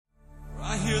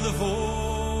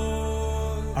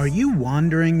Are you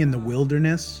wandering in the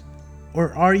wilderness?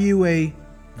 Or are you a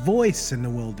voice in the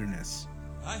wilderness?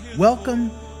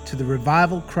 Welcome to the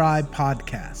Revival Cry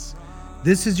podcast.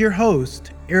 This is your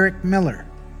host, Eric Miller.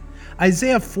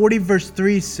 Isaiah 40 verse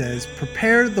 3 says,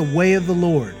 "Prepare the way of the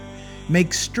Lord.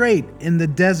 Make straight in the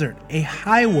desert a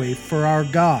highway for our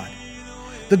God."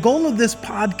 The goal of this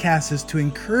podcast is to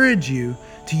encourage you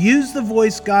to use the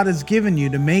voice God has given you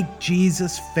to make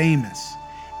Jesus famous.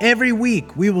 Every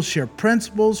week, we will share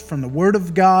principles from the Word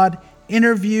of God,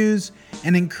 interviews,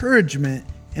 and encouragement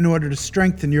in order to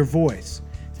strengthen your voice.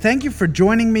 Thank you for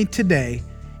joining me today.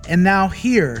 And now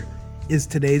here is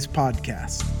today's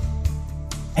podcast.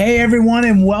 Hey everyone,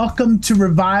 and welcome to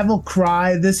Revival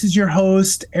Cry. This is your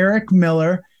host, Eric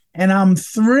Miller, and I'm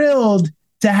thrilled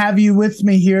to have you with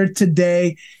me here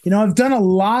today. You know, I've done a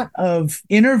lot of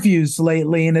interviews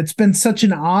lately, and it's been such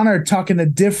an honor talking to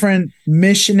different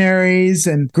missionaries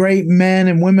and great men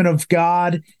and women of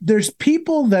God. There's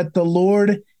people that the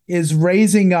Lord is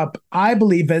raising up, I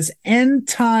believe, as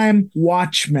end-time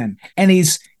watchmen, and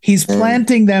He's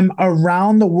planting them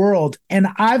around the world. And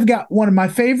I've got one of my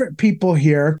favorite people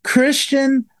here,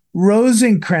 Christian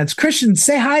Rosenkranz. Christian,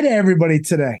 say hi to everybody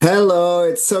today. Hello,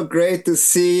 it's so great to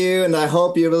see you, and I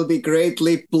hope you will be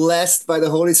greatly blessed by the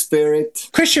Holy Spirit.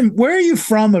 Christian, where are you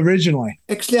from originally?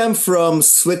 Actually, I'm from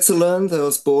Switzerland. I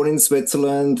was born in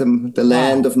Switzerland, the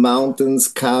land of mountains,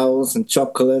 cows, and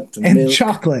chocolate. And milk.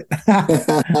 Chocolate.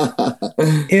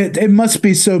 It must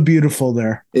be so beautiful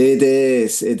there. It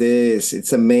is.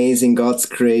 It's amazing, God's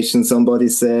creation. Somebody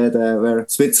said where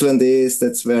Switzerland is,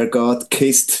 that's where God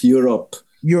kissed Europe.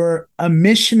 You're a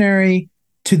missionary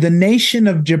to the nation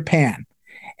of Japan.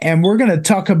 And we're going to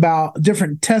talk about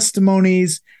different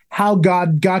testimonies, how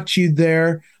God got you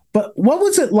there. But what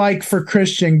was it like for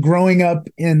Christian growing up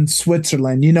in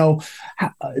Switzerland? You know,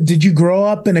 did you grow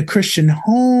up in a Christian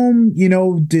home? You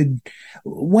know,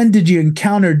 when did you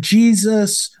encounter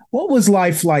Jesus? What was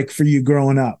life like for you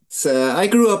growing up? So I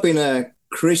grew up in a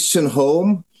Christian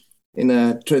home, in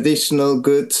a traditional,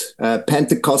 good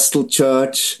Pentecostal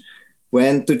church.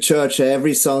 Went to church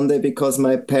every Sunday because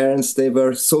my parents, they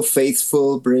were so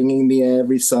faithful, bringing me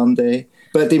every Sunday.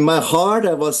 But in my heart,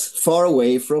 I was far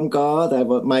away from God.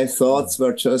 My thoughts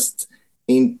were just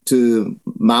into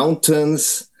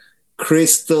mountains,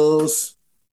 crystals,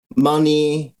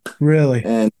 money, really,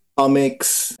 and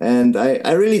comics. And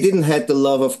I really didn't have the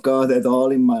love of God at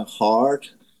all in my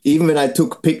heart. Even when I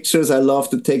took pictures, I love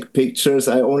to take pictures.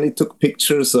 I only took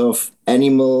pictures of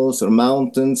animals or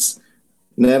mountains,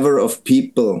 never of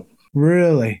people.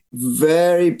 Really?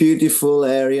 Very beautiful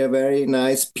area, very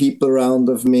nice people around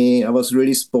of me. I was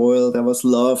really spoiled. I was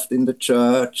loved in the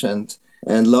church and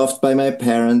loved by my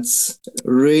parents.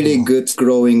 Really good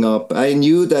growing up. I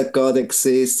knew that God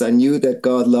exists. I knew that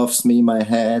God loves me in my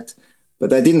head,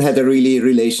 but I didn't have a really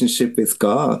relationship with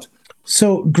God.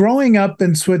 So growing up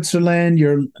in Switzerland,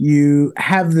 you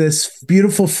have this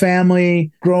beautiful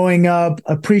family, growing up,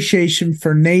 appreciation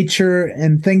for nature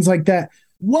and things like that.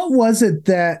 What was it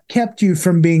that kept you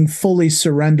from being fully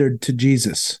surrendered to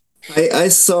Jesus? I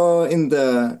saw in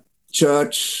the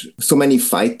church so many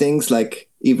fightings, like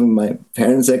even my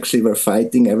parents actually were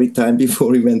fighting every time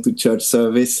before we went to church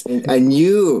service. And I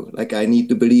knew, like, I need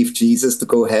to believe Jesus to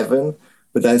go heaven.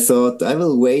 But I thought I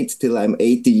will wait till I'm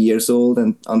 80 years old,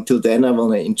 and until then I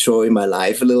want to enjoy my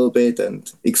life a little bit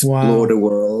and explore the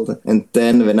world. And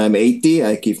then when I'm 80,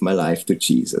 I give my life to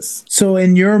Jesus. So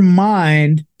in your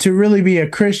mind, to really be a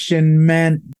Christian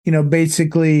meant, you know,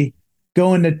 basically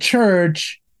going to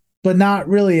church, but not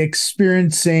really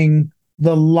experiencing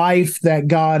the life that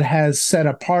God has set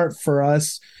apart for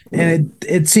us. And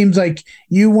it seems like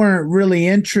you weren't really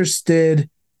interested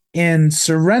in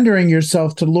surrendering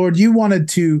yourself to the Lord. You wanted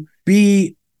to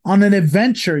be on an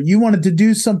adventure. You wanted to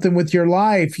do something with your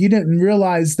life. You didn't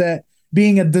realize that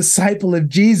being a disciple of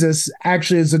Jesus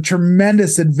actually is a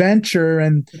tremendous adventure.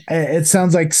 And it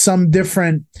sounds like some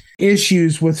different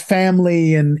issues with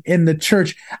family and in the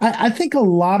church. I think a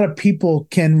lot of people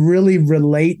can really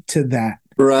relate to that.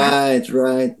 Right.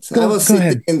 I was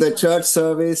sitting in the church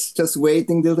service, just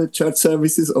waiting till the church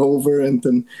service is over, and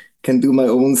then can do my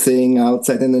own thing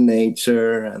outside in the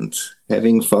nature and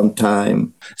having fun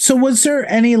time. So was there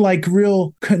any like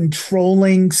real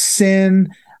controlling sin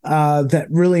that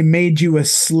really made you a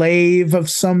slave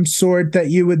of some sort that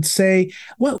you would say?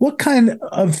 What kind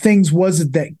of things was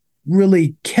it that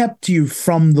really kept you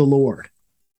from the Lord?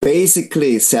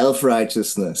 Basically,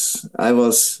 self-righteousness. I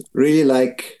was really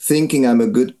like thinking I'm a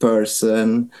good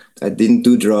person. I didn't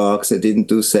do drugs. I didn't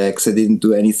do sex. I didn't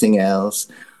do anything else.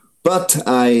 But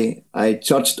I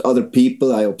judged other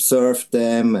people. I observed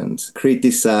them and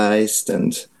criticized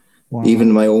and Wow.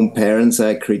 Even my own parents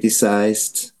I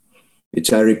criticized,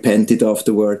 which I repented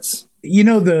afterwards. You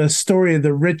know the story of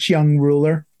the rich young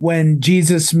ruler when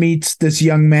Jesus meets this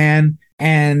young man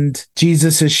and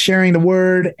Jesus is sharing the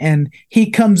word and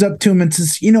he comes up to him and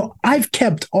says, I've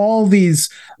kept all these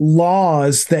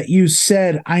laws that you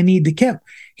said I need to keep.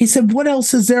 He said, what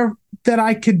else is there that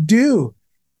I could do?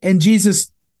 And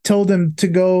Jesus told him to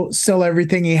go sell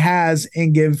everything he has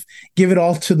and give it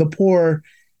all to the poor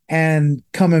and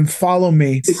come and follow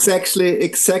me.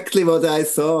 Exactly what I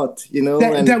thought,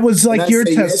 That was like your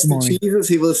testimony. Yes to Jesus,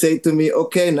 he will say to me,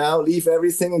 okay, now leave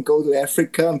everything and go to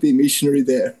Africa and be missionary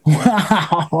there.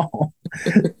 Wow.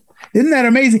 Isn't that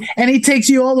amazing? And he takes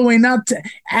you all the way now to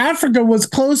Africa was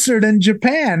closer than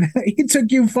Japan. He took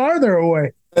you farther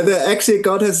away. Actually,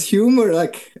 God has humor.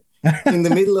 Like in the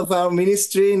middle of our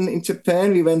ministry in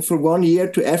Japan, we went for 1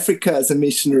 year to Africa as a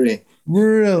missionary.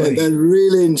 Really? And I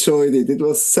really enjoyed it. It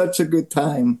was such a good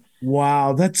time.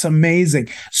 Wow, that's amazing.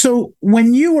 So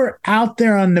when you were out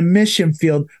there on the mission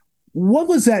field, what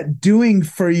was that doing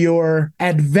for your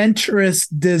adventurous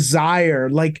desire?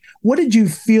 Like, what did you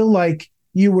feel like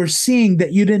you were seeing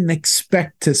that you didn't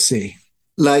expect to see?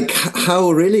 Like how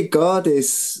really God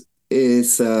is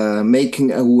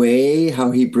making a way, how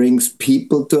he brings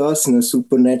people to us in a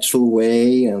supernatural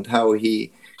way, and how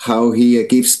he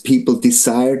gives people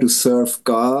desire to serve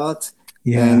God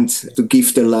and to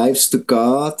give their lives to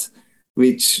God,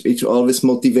 which always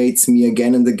motivates me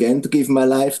again and again to give my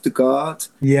life to God.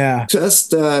 Yeah. Just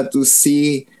to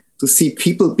see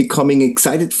people becoming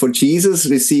excited for Jesus,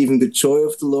 receiving the joy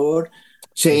of the Lord,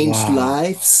 changed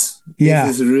lives. Yeah.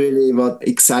 This is really what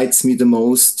excites me the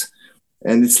most.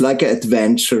 And it's like an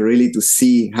adventure, really, to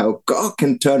see how God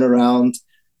can turn around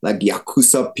like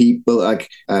Yakuza people, like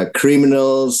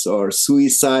criminals or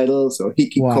suicidals or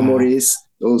hikikomoris,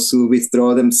 those who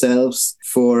withdraw themselves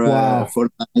for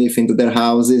life into their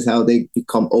houses, how they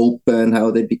become open, how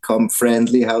they become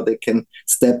friendly, how they can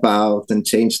step out and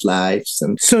change lives.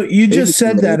 And so you just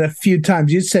said that a few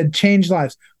times. You said change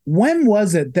lives. When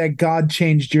was it that God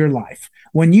changed your life?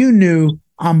 When you knew,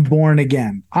 I'm born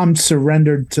again, I'm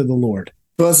surrendered to the Lord?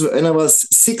 It was when I was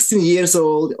 16 years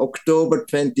old, October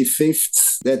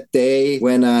 25th, that day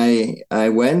when I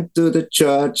went to the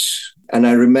church, and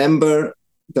I remember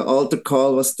the altar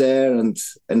call was there, and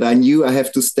I knew I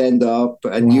have to stand up.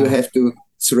 I knew I have to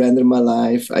surrender my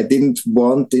life. I didn't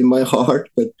want in my heart,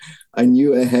 but I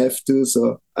knew I have to.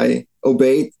 So I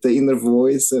obeyed the inner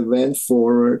voice and went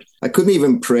forward. I couldn't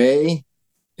even pray.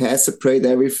 Pastor prayed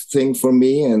everything for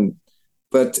me,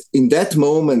 but in that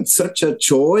moment, such a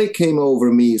joy came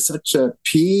over me, such a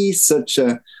peace, such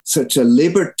a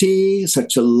liberty,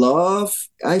 such a love.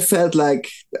 I felt like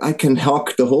I can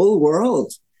hug the whole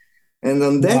world. And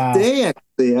on that day,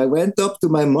 actually, I went up to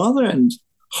my mother and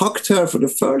hugged her for the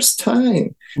first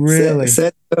time. Really?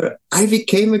 Said to her, I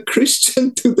became a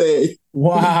Christian today.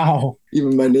 Wow.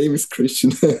 Even my name is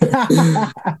Christian.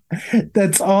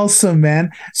 That's awesome,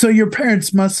 man. So your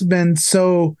parents must have been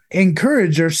so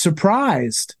encouraged or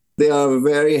surprised. They are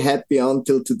very happy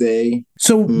until today.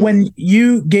 So when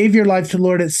you gave your life to the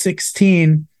Lord at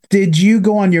 16, did you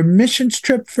go on your missions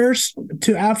trip first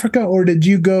to Africa, or did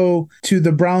you go to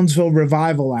the Brownsville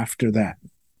revival after that?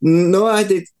 No, I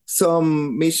did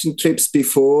some mission trips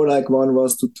before, like one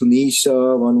was to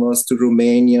Tunisia, one was to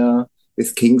Romania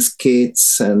with King's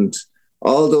Kids, and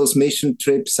all those mission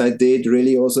trips I did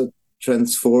really also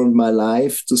transformed my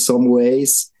life to some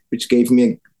ways, which gave me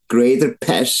a greater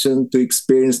passion to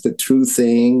experience the true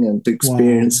thing and to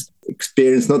experience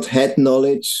not head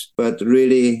knowledge, but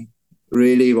really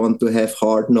want to have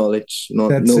heart knowledge,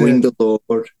 knowing the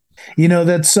Lord.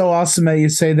 That's so awesome that you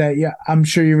say that. Yeah, I'm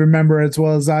sure you remember as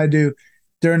well as I do.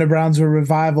 During the Brownsville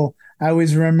revival, I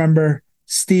always remember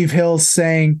Steve Hill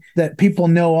saying that people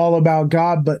know all about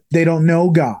God, but they don't know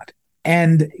God.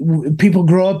 And people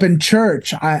grow up in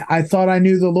church. I thought I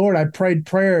knew the Lord. I prayed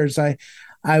prayers. I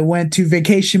went to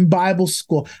vacation Bible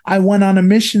school. I went on a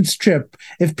missions trip.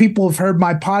 If people have heard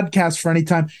my podcast for any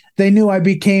time, they knew I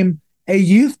became a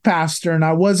youth pastor and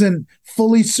I wasn't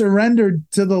fully surrendered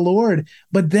to the Lord.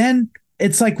 But then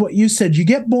it's like what you said, you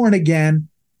get born again,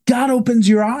 God opens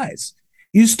your eyes.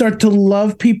 You start to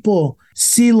love people,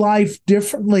 see life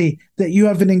differently, that you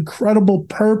have an incredible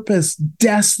purpose,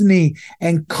 destiny,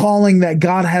 and calling that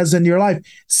God has in your life.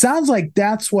 Sounds like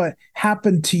that's what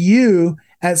happened to you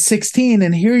at 16,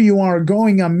 and here you are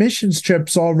going on missions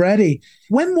trips already.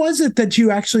 When was it that you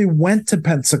actually went to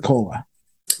Pensacola?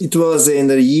 It was in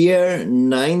the year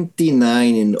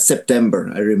 99 in September,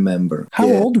 I remember. How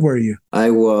old were you? I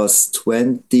was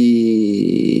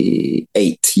 28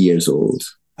 years old.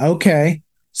 Okay.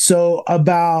 So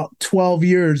about 12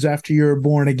 years after you were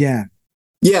born again.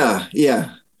 Yeah,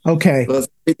 yeah. Okay. It was a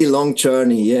pretty long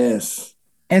journey, yes.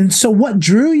 And so what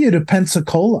drew you to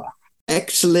Pensacola?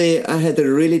 Actually, I had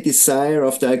a really desire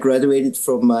after I graduated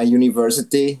from my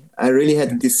university. I really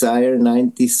had a desire in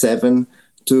 97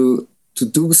 to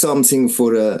do something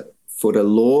for the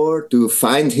Lord, to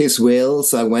find his will.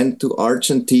 So I went to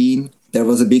Argentina. There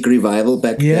was a big revival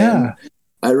back then.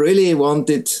 I really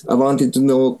wanted to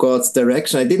know God's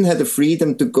direction. I didn't have the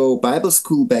freedom to go Bible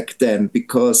school back then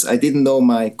because I didn't know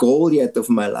my goal yet of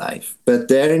my life. But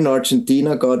there in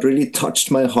Argentina, God really touched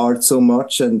my heart so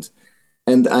much, and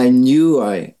I knew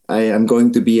I am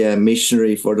going to be a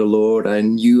missionary for the Lord. I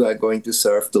knew I'm going to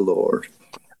serve the Lord.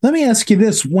 Let me ask you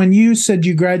this. When you said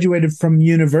you graduated from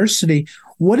university,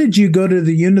 what did you go to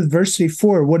the university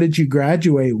for? What did you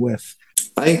graduate with?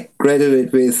 I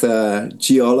graduated with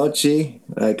geology.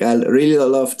 Like I really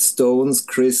loved stones,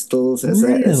 crystals, as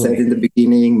I said in the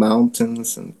beginning,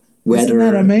 mountains and weather.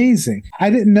 Isn't that amazing? I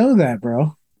didn't know that,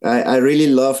 bro. I really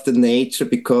love the nature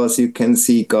because you can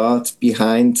see God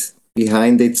behind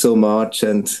it so much,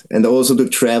 and also to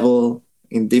travel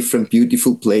in different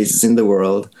beautiful places in the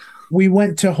world. We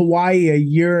went to Hawaii a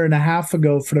year and a half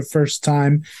ago for the first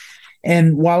time.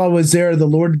 And while I was there, the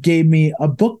Lord gave me a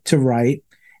book to write,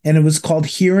 and it was called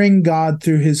Hearing God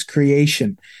Through His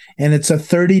Creation. And it's a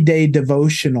 30-day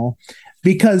devotional,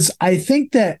 because I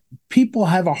think that people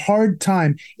have a hard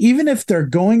time, even if they're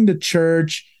going to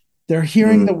church, they're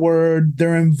hearing the word,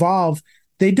 they're involved,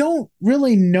 they don't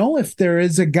really know if there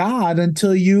is a God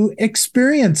until you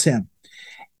experience him.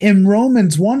 In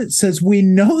Romans 1, it says we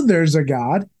know there's a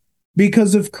God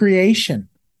because of creation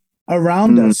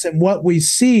around us and what we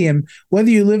see. And whether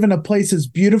you live in a place as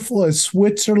beautiful as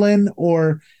Switzerland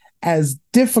or as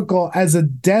difficult as a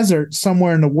desert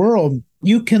somewhere in the world,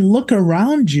 you can look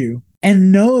around you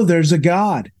and know there's a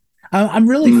God. I'm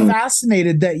really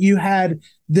fascinated that you had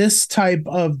this type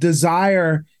of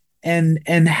desire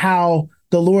and how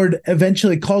the Lord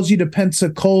eventually calls you to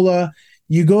Pensacola.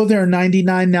 You go there in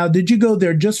 99. Now, did you go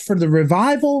there just for the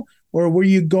revival, or were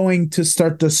you going to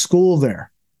start the school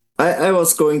there? I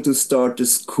was going to start the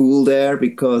school there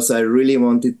because I really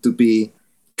wanted to be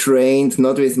trained,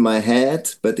 not with my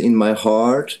head, but in my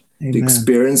heart. Amen. To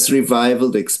experience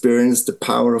revival, to experience the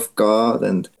power of God,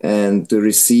 and to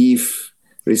receive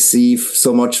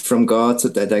so much from God so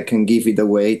that I can give it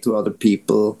away to other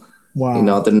people in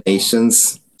other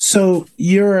nations. So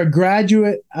you're a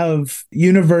graduate of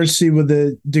university with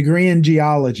a degree in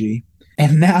geology,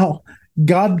 and now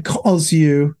God calls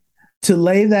you to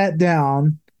lay that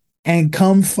down and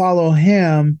come follow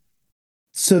him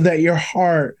so that your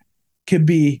heart could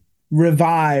be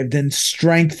revived and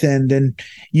strengthened and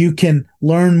you can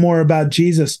learn more about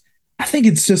Jesus. I think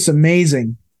it's just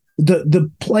amazing.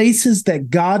 The places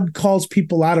that God calls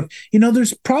people out of. You know,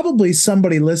 there's probably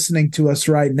somebody listening to us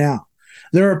right now.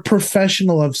 They're a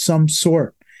professional of some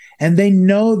sort, and they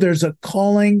know there's a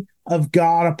calling of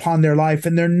God upon their life,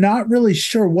 and they're not really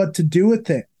sure what to do with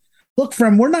it. Look,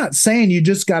 friend, we're not saying you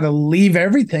just got to leave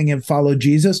everything and follow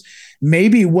Jesus.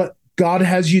 Maybe what God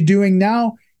has you doing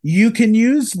now, you can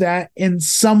use that in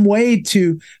some way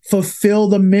to fulfill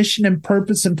the mission and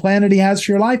purpose and plan that he has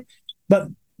for your life. But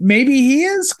maybe he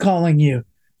is calling you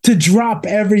to drop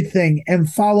everything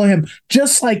and follow him,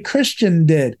 just like Christian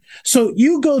did. So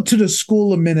you go to the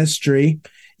school of ministry.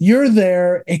 You're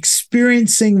there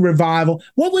experiencing revival.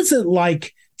 What was it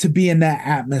like to be in that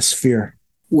atmosphere?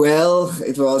 Well,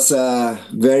 it was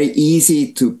very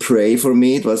easy to pray for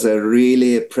me. It was a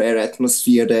really prayer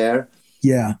atmosphere there.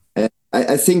 Yeah.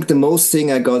 I think the most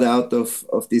thing I got out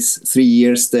of these 3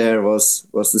 years there was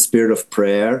the spirit of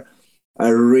prayer. I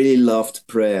really loved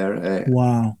prayer.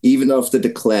 Wow. Even after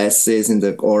the classes in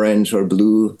the orange or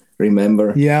blue,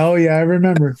 remember? Yeah, oh yeah, I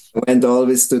remember. I went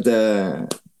always to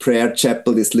the prayer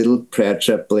chapel, this little prayer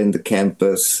chapel in the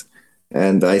campus.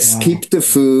 And I skipped the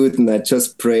food and I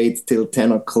just prayed till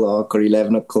 10 o'clock or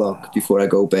 11 o'clock before I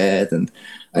go bed. And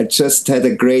I just had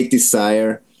a great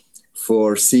desire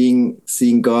for seeing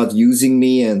God using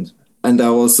me. And I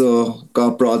also,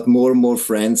 God brought more and more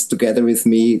friends together with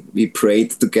me. We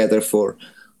prayed together for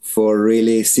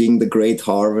really seeing the great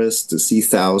harvest, to see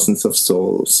thousands of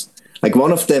souls. Like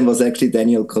one of them was actually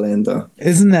Daniel Kalenda.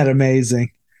 Isn't that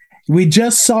amazing? We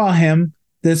just saw him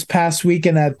this past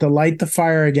weekend at the Light the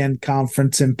Fire Again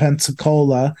conference in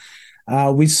Pensacola.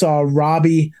 We saw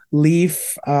Robbie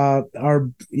Leaf, our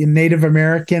Native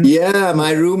American. Yeah,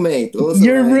 my roommate. Also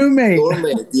your roommate.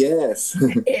 Yes.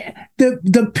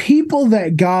 the people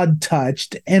that God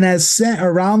touched and has sent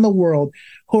around the world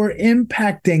who are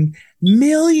impacting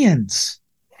millions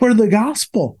for the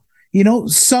gospel. You know,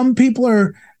 some people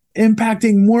are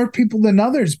impacting more people than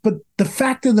others. But the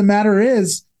fact of the matter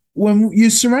is, when you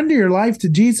surrender your life to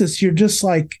Jesus, you're just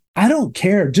like, I don't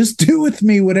care. Just do with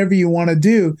me whatever you want to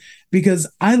do because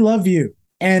I love you.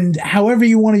 And however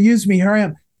you want to use me, here I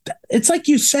am. It's like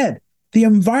you said, the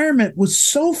environment was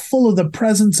so full of the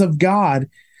presence of God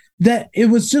that it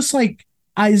was just like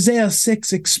Isaiah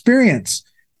 6 experience,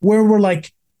 where we're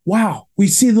like, wow, we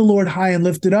see the Lord high and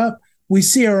lifted up. We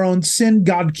see our own sin.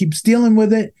 God keeps dealing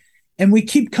with it. And we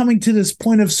keep coming to this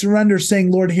point of surrender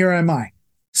saying, Lord, here am I.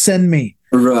 Send me.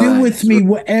 Right. Do with me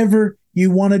whatever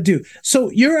you want to do. So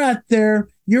you're out there,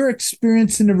 you're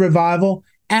experiencing a revival.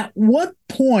 At what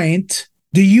point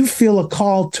do you feel a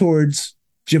call towards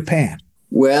Japan?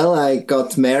 Well, I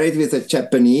got married with a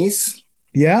Japanese.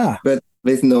 Yeah. But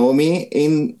with Naomi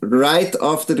right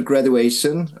after the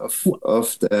graduation of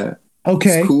the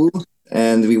school.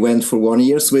 And we went for 1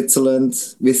 year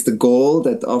Switzerland with the goal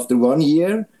that after 1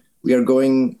 year, we are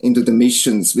going into the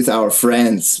missions with our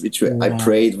friends, which I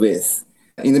prayed with.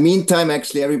 In the meantime,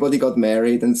 actually, everybody got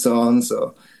married and so on.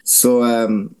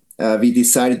 So we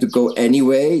decided to go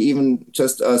anyway, even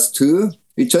just us two.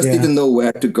 We just didn't know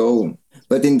where to go.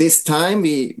 But in this time,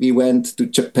 we went to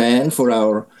Japan for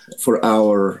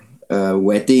our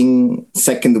wedding,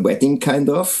 second wedding, kind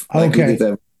of. Like we did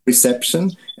a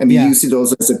reception, and we used it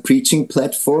also as a preaching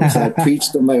platform. So I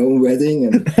preached on my own wedding.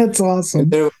 And that's awesome.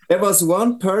 And there was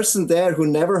one person there who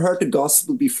never heard the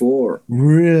gospel before.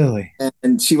 Really?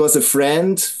 And she was a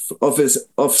friend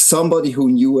of somebody who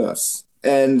knew us.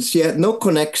 And she had no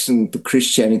connection to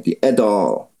Christianity at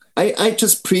all. I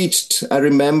just preached. I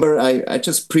remember I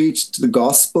just preached the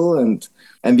gospel, and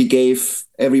we gave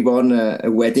everyone a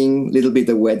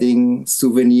wedding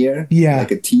souvenir,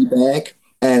 like a tea bag,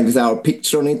 and with our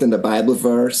picture on it and a Bible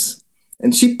verse.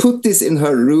 And she put this in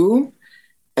her room,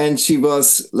 and she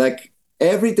was like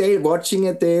every day watching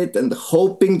at it and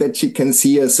hoping that she can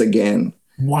see us again.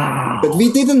 Wow. But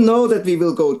we didn't know that we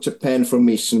will go to Japan for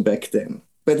mission back then.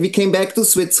 But we came back to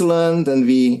Switzerland, and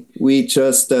we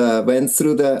just went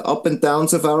through the up and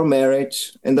downs of our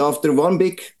marriage. And after one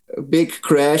big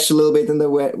crash a little bit in the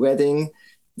wedding,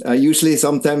 usually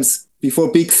sometimes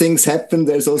before big things happen,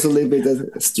 there's also a little bit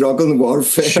of struggle and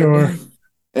warfare. Sure.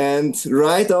 And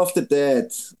right after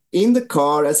that, in the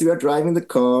car, as we were driving the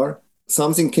car,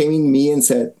 something came in me and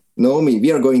said, Naomi,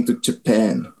 we are going to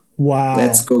Japan. Wow.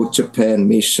 Let's go Japan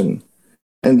mission.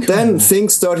 And then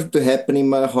things started to happen in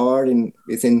my heart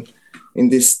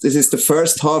this is the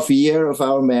first half year of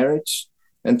our marriage.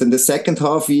 And then the second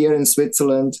half year in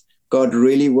Switzerland, God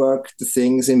really worked the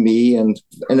things in me. And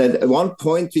at one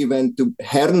point we went to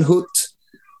Herrnhut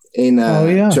in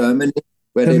Germany,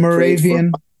 where they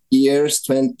Moravian. prayed for years,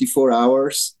 24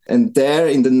 hours. And there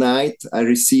in the night, I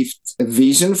received a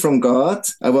vision from God.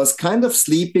 I was kind of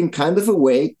sleeping, kind of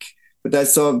awake, but I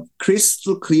saw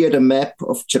crystal clear the map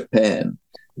of Japan.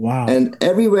 Wow. And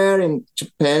everywhere in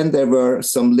Japan, there were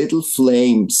some little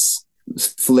flame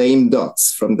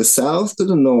dots from the south to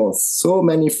the north. So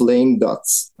many flame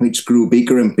dots, which grew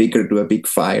bigger and bigger to a big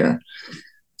fire.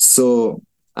 So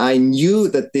I knew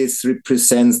that this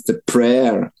represents the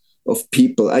prayer of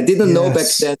people. I didn't know back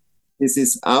then this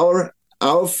is our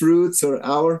fruits or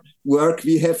our work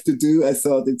we have to do. I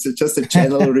thought it's just a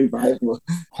general revival.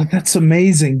 Well, that's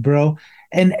amazing, bro.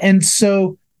 And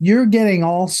so you're getting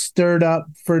all stirred up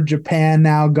for Japan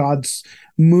now. God's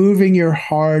moving your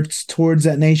hearts towards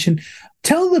that nation.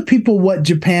 Tell the people what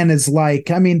Japan is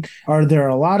like. I mean, are there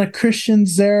a lot of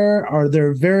Christians there? Are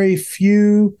there very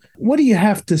few? What do you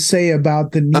have to say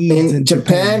about the needs in Japan?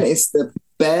 Japan is the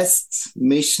best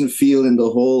mission field in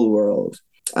the whole world,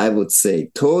 I would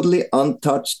say. Totally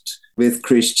untouched with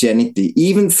Christianity,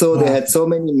 even though they had so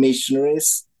many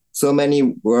missionaries, so many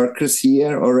workers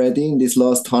here already in these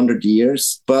last 100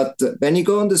 years. But when you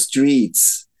go on the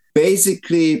streets,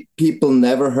 basically people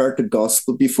never heard the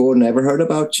gospel before, never heard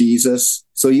about Jesus.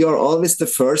 So you're always the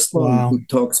first one who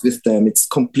talks with them. It's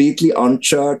completely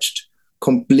unchurched,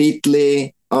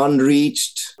 completely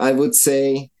unreached, I would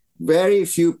say. Very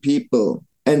few people.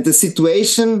 And the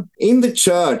situation in the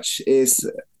church is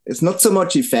not so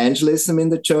much evangelism in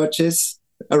the churches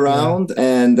around,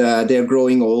 and they're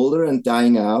growing older and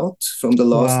dying out from the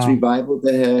last revival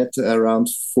they had around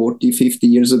 40, 50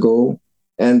 years ago.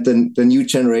 And the new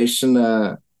generation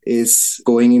is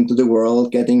going into the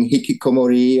world, getting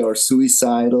hikikomori or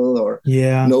suicidal or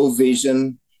no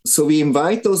vision. So we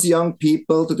invite those young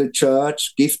people to the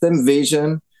church, give them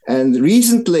vision. And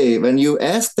recently, when you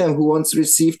ask them who wants to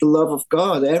receive the love of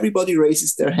God, everybody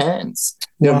raises their hands.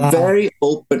 They're very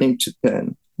open in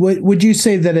Japan. Would you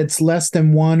say that it's less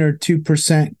than 1 or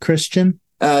 2% Christian?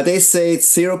 They say it's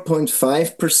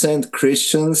 0.5%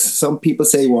 Christians. Some people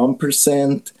say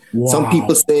 1%. Some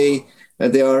people Wow. say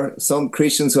there are some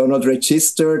Christians who are not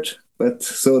registered, but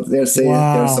so they're saying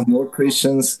there are some Wow. more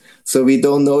Christians. So we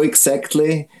don't know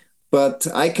exactly. But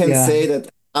I can Yeah. say that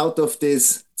out of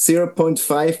this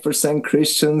 0.5%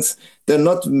 Christians, there are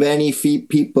not many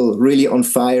people really on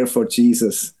fire for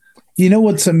Jesus. You know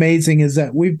what's amazing is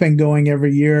that we've been going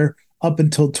every year up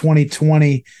until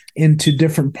 2020 into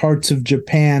different parts of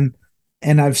Japan,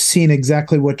 and I've seen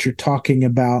exactly what you're talking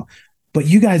about. But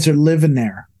you guys are living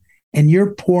there and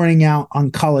you're pouring out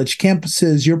on college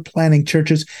campuses, you're planning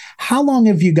churches. How long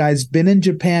have you guys been in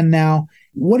Japan now?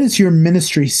 What has your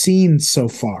ministry seen so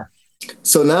far?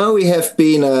 So now we have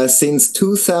been, since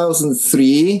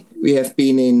 2003, we have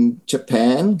been in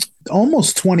Japan.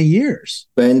 Almost 20 years.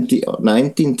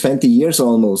 20 years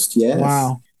almost, yes.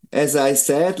 Wow. As I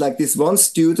said, like this one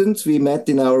student we met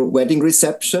in our wedding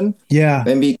reception. Yeah.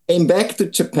 When we came back to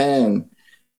Japan,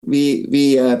 we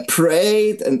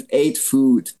prayed and ate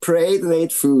food. Prayed and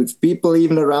ate food. People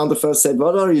even around of us said,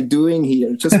 "What are you doing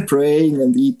here? Just praying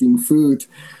and eating food,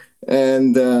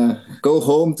 and go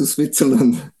home to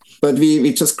Switzerland." But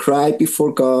we just cried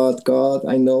before God. God,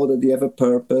 I know that you have a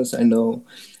purpose. I know.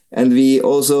 And we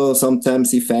also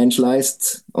sometimes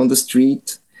evangelized on the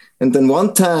street. And then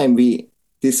one time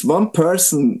this one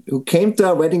person who came to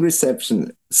our wedding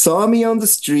reception saw me on the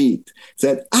street,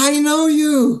 said, "I know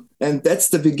you." And that's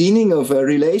the beginning of a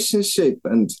relationship.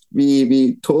 And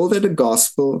we told her the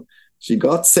gospel. She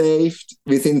got saved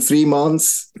within 3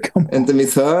 months. And then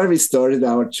with her, we started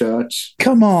our church.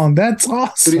 Come on, that's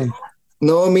awesome.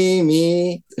 Naomi,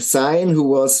 me, Sign, who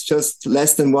was just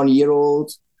less than 1 year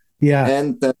old. Yeah.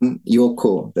 And then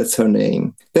Yoko, that's her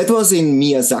name. That was in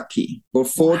Miyazaki. For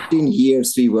 14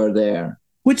 years, we were there.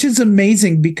 Which is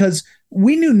amazing because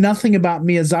we knew nothing about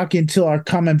Miyazaki until our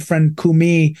common friend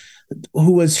Kumi,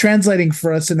 who was translating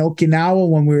for us in Okinawa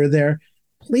when we were there,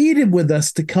 pleaded with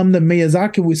us to come to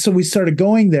Miyazaki. So we started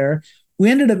going there. We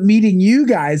ended up meeting you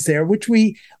guys there, which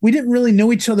we didn't really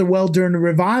know each other well during the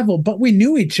revival, but we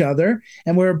knew each other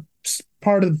and we're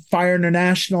part of Fire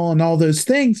International and all those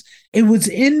things. It was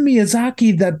in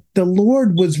Miyazaki that the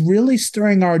Lord was really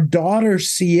stirring our daughter,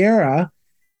 Sierra,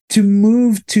 to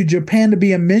move to Japan to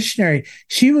be a missionary.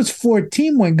 She was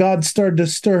 14 when God started to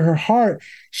stir her heart.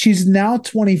 She's now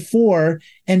 24,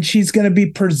 and she's going to be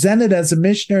presented as a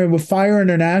missionary with Fire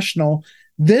International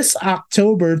this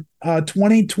October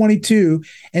 2022,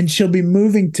 and she'll be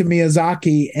moving to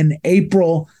Miyazaki in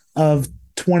April of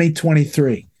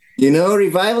 2023. You know,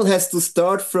 revival has to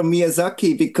start from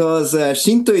Miyazaki because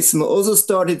Shintoism also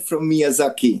started from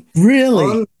Miyazaki.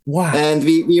 Really? Wow. And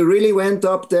we really went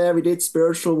up there. We did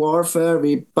spiritual warfare.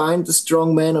 We bind the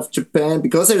strong men of Japan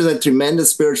because there's a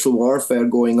tremendous spiritual warfare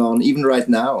going on, even right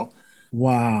now.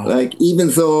 Wow. Like, even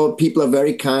though people are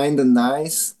very kind and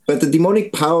nice, but the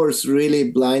demonic powers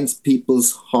really blinds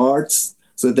people's hearts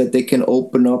so that they can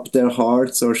open up their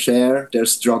hearts or share their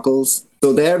struggles.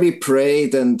 So there we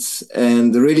prayed and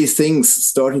really things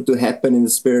started to happen in the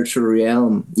spiritual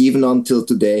realm, even until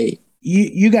today.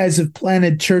 You guys have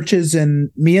planted churches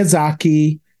in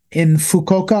Miyazaki, in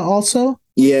Fukuoka also?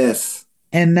 Yes.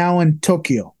 And now in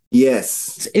Tokyo.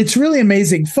 Yes. It's really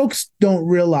amazing. Folks don't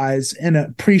realize and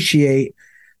appreciate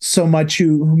so much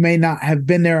who may not have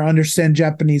been there, understand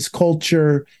Japanese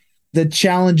culture, the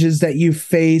challenges that you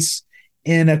face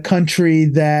in a country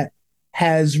that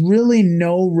has really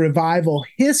no revival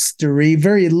history,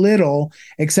 very little,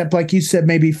 except like you said,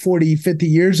 maybe 40, 50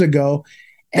 years ago.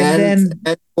 And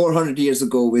 400 years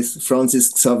ago with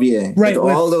Francis Xavier. Right,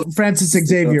 all those Francis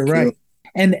Xavier, right.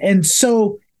 And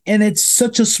it's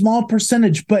such a small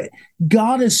percentage, but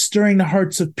God is stirring the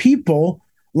hearts of people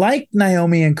like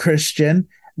Naomi and Christian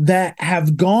that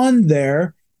have gone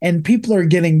there, and people are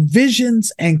getting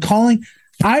visions and calling.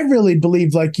 I really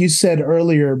believe, like you said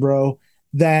earlier, bro,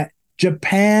 that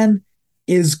Japan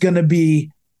is going to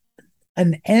be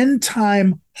an end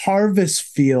time harvest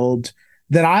field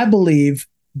that I believe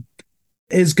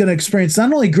is going to experience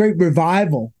not only great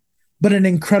revival, but an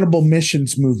incredible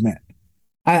missions movement.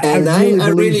 I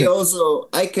really also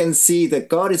can see that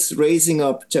God is raising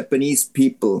up Japanese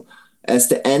people as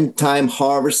the end time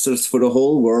harvesters for the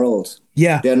whole world.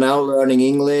 Yeah. They're now learning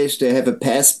English. They have a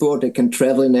passport. They can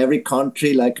travel in every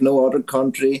country like no other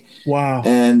country. Wow.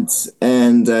 And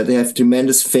they have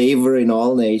tremendous favor in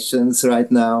all nations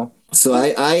right now. So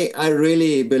I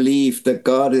really believe that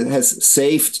God has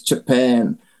saved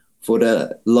Japan for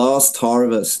the last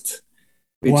harvest,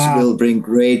 which will bring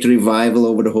great revival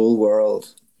over the whole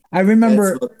world. I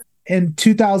remember in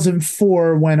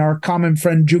 2004 when our common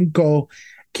friend Junko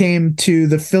came to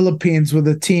the Philippines with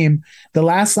a team. The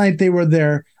last night they were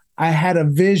there, I had a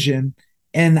vision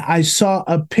and I saw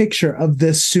a picture of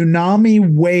this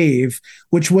tsunami wave,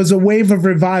 which was a wave of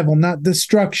revival, not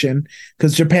destruction,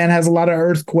 because Japan has a lot of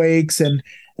earthquakes and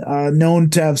known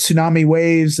to have tsunami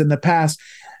waves in the past.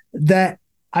 That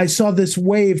I saw this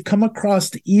wave come across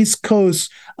the east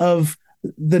coast of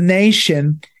the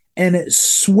nation, and it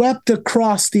swept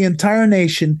across the entire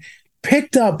nation,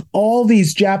 picked up all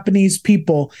these Japanese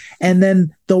people, and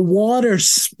then the water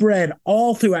spread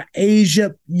all throughout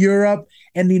Asia, Europe,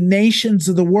 and the nations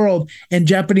of the world. And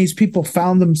Japanese people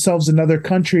found themselves in other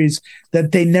countries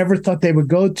that they never thought they would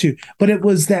go to. But it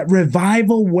was that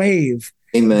revival wave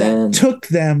that took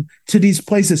them to these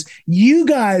places. You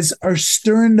guys are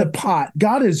stirring the pot.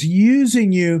 God is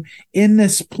using you in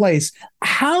this place.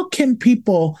 How can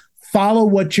people follow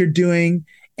what you're doing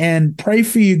and pray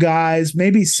for you guys,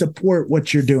 maybe support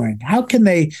what you're doing? How can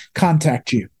they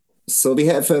contact you? So we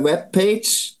have a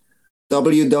webpage,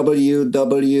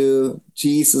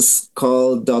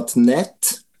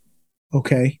 www.jesuscall.net.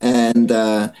 Okay. And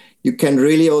you can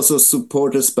really also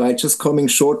support us by just coming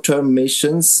short-term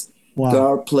missions to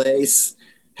our place,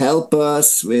 help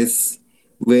us with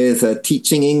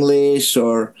teaching English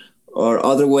or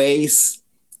other ways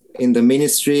in the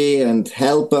ministry, and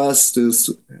help us to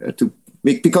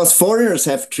because foreigners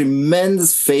have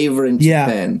tremendous favor in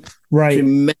Japan. Right.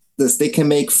 Tremendous. They can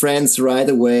make friends right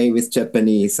away with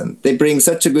Japanese, and they bring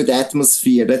such a good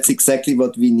atmosphere. That's exactly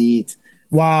what we need.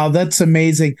 Wow, that's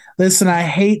amazing. Listen, I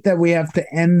hate that we have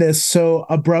to end this so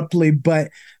abruptly, but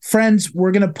friends,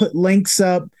 we're going to put links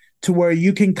up to where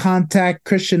you can contact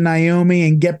Christian Naomi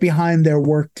and get behind their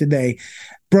work today.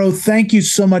 Bro, thank you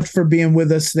so much for being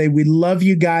with us today. We love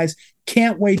you guys.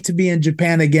 Can't wait to be in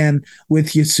Japan again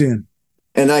with you soon.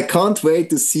 And I can't wait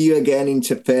to see you again in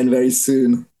Japan very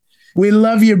soon. We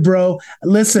love you, bro.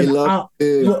 Listen,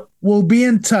 we'll be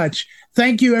in touch.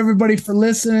 Thank you, everybody, for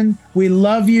listening. We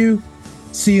love you.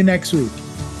 See you next week.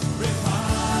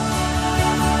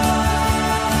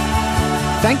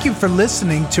 Thank you for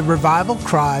listening to Revival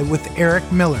Cry with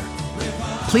Eric Miller.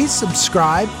 Please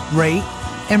subscribe, rate,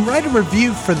 and write a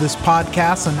review for this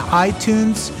podcast on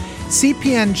iTunes,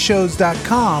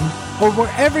 cpnshows.com, or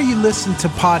wherever you listen to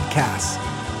podcasts.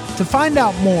 To find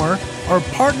out more or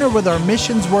partner with our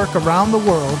missions work around the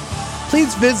world,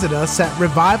 please visit us at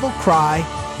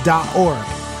revivalcry.org.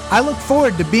 I look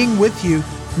forward to being with you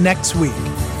next week.